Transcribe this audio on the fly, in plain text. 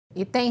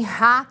E tem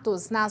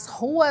ratos nas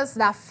ruas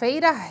da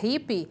Feira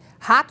Hippie,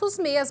 ratos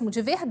mesmo, de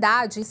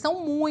verdade, e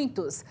são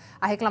muitos.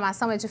 A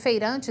reclamação é de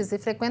feirantes e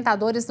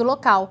frequentadores do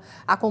local.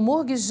 A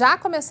Comurg já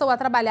começou a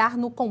trabalhar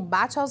no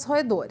combate aos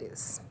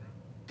roedores.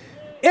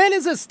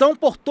 Eles estão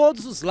por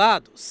todos os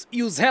lados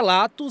e os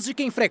relatos de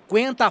quem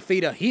frequenta a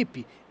Feira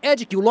Hippie é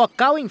de que o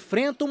local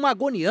enfrenta uma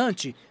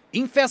agoniante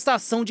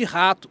infestação de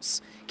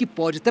ratos, que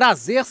pode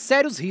trazer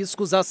sérios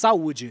riscos à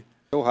saúde.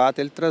 O rato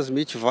ele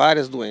transmite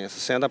várias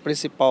doenças, sendo a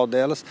principal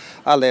delas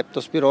a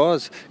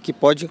leptospirose, que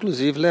pode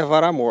inclusive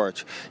levar à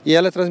morte. E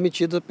ela é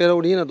transmitida pela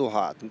urina do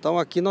rato. Então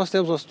aqui nós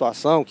temos uma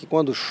situação que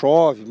quando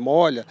chove,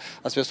 molha,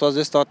 as pessoas às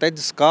vezes estão até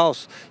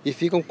descalços e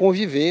ficam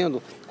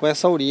convivendo com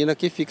essa urina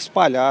que fica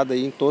espalhada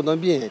aí em todo o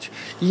ambiente.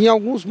 E em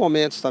alguns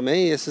momentos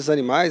também esses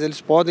animais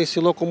eles podem se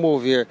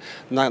locomover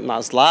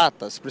nas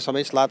latas,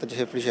 principalmente lata de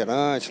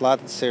refrigerante,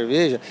 lata de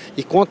cerveja,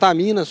 e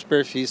contamina a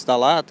superfície da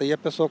lata e a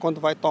pessoa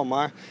quando vai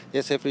tomar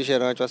esse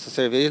refrigerante ou essa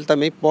cerveja, ele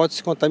também pode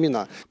se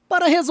contaminar.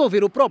 Para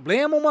resolver o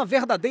problema, uma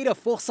verdadeira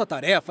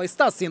força-tarefa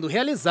está sendo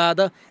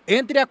realizada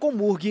entre a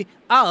Comurg,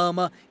 a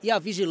AMA e a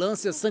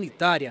Vigilância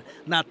Sanitária,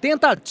 na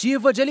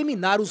tentativa de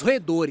eliminar os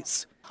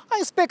roedores. A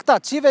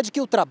expectativa é de que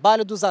o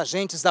trabalho dos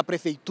agentes da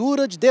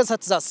Prefeitura de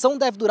desratização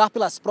deve durar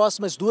pelas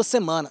próximas 2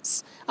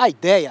 semanas. A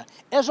ideia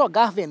é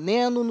jogar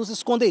veneno nos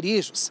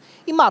esconderijos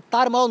e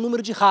matar o maior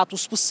número de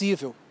ratos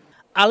possível.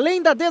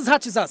 Além da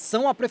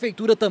desratização, a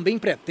Prefeitura também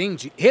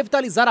pretende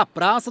revitalizar a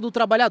Praça do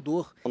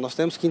Trabalhador. Nós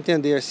temos que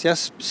entender se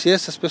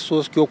essas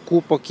pessoas que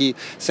ocupam aqui,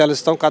 se elas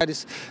estão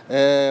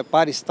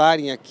para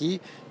estarem aqui,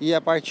 e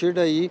a partir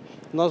daí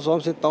nós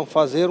vamos então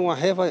fazer uma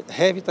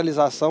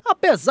revitalização.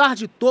 Apesar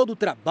de todo o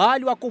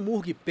trabalho, a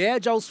Comurg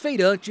pede aos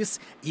feirantes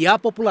e à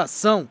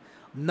população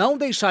não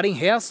deixarem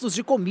restos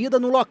de comida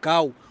no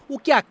local, o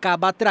que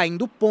acaba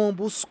atraindo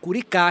pombos,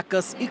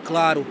 curicacas e,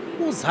 claro,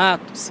 os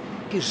ratos,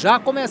 que já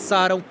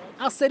começaram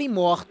a serem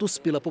mortos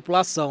pela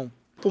população.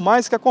 Por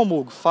mais que a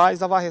Comurg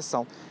faz a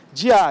varreção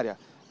diária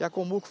e a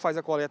Comurg faz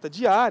a coleta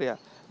diária,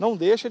 não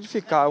deixa de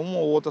ficar uma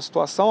ou outra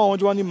situação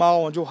onde o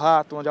animal, onde o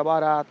rato, onde a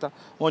barata,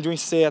 onde o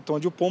inseto,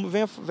 onde o pombo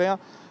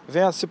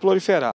venha se proliferar.